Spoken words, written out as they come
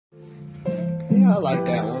Yeah, I like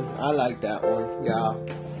that one. I like that one.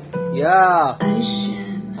 Yeah.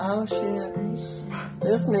 Oh shit.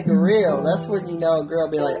 This nigga real. That's when you know a girl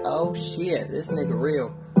be like, oh shit, this nigga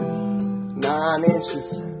real. 9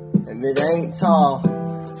 inches. And it ain't tall.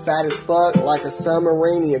 Fat as fuck like a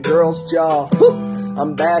submarine, a girl's jaw.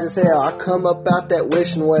 I'm bad as hell. I come up out that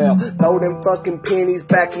wishing well. Throw them fucking pennies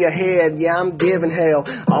back of your head. Yeah, I'm giving hell.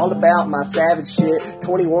 All about my savage shit.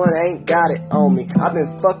 21 ain't got it on me. I've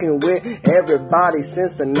been fucking with everybody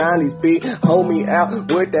since the 90s beat. Hold me out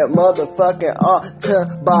with that motherfucking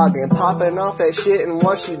toboggan. Popping off that shit and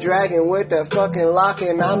once you dragging with that fucking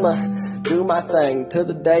locking, I'ma do my thing till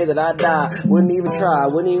the day that I die. Wouldn't even try,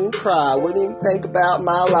 wouldn't even cry, wouldn't even think about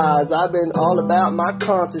my lies. I've been all about my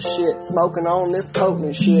conscious shit, smoking on this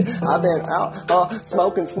potent shit. I've been out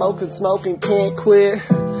smoking, can't quit.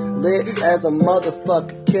 Lit as a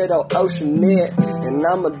motherfucking kiddo ocean net. And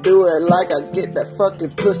I'ma do it like I get that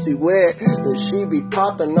fucking pussy wet. And she be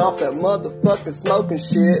popping off that motherfucking smoking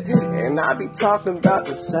shit. And I be talking about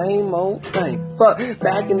the same old thing. Fuck,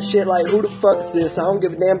 back in the shit like who the fuck is this? I don't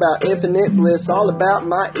give a damn about infinite bliss. All about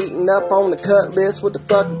my eating up on the cut list with the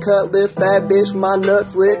fucking cut list. Bad bitch with my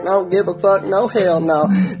nuts licked. I don't give a fuck, no hell no.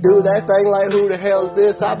 Do that thing like who the hell is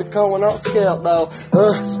this? I be going up scale though.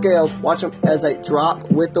 Scales, watch them as they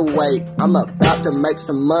drop with the weight. I'm about to make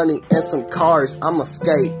some money and some cars. I'ma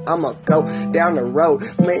skate, I'ma go down the road,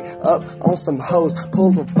 meet up on some hoes,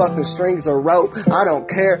 pull the fucking strings of rope. I don't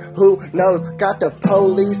care who knows. Got the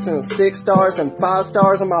police and 6 stars and 5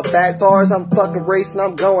 stars on my back bars. I'm fucking racing,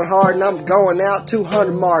 I'm going hard and I'm going out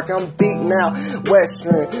 200 mark. I'm beating out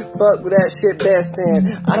Western. Fuck with that shit best in.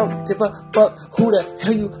 I don't give a fuck who the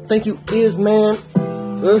hell you think you is, man.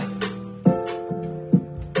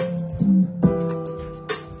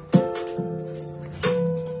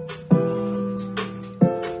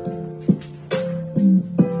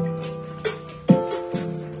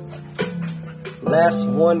 Last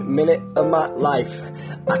 1 minute of my life,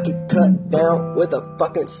 I could cut down with a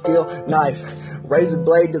fucking steel knife. Razor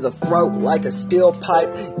blade to the throat like a steel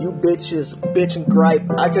pipe. You bitches bitch and gripe.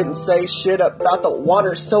 I couldn't say shit about the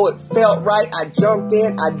water, so it felt right. I jumped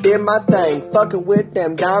in, I did my thing. Fucking with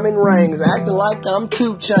them diamond rings, acting like I'm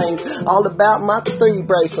 2 Chains. All about my 3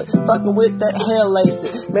 bracelet. Fucking with that hair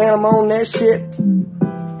lacing. Man, I'm on that shit.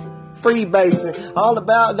 Freebasing, all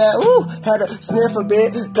about that, had to sniff a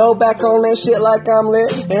bit, go back on that shit like I'm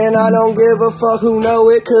lit, and I don't give a fuck who know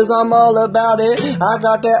it, cause I'm all about it. I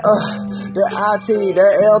got that, the IT, the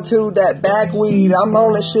L2, that back weed, I'm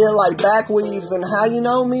on that shit like back weaves, and how you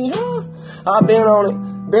know me, I've been on it,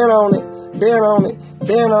 been on it, been on it,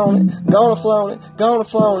 been on it, gonna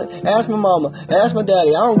flown it, ask my mama, ask my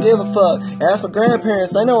daddy, I don't give a fuck, ask my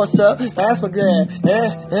grandparents, they know what's up, ask my dad,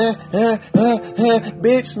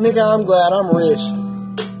 bitch, nigga, I'm glad I'm rich.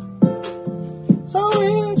 So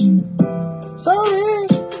rich,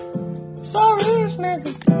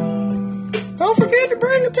 nigga. Don't forget to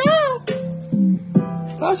bring a towel.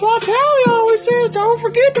 That's why Tally always says, don't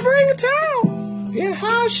forget to bring a towel. Get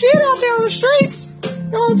high as shit out there on the streets. You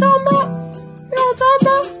know what I'm talking about? You know what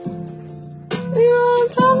I'm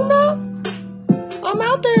talking about? I'm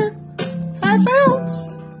out there. Half ounce.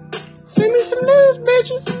 Send me some news,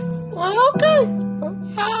 bitches. Well, okay.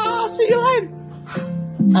 I'll see you later.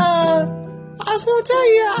 I was gonna tell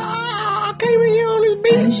you, I came in here on this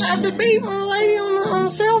beat. After the beat, my lady on the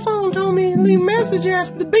cell phone told me to leave a message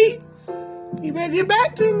after the beat. You better get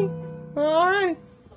back to me. Alrighty.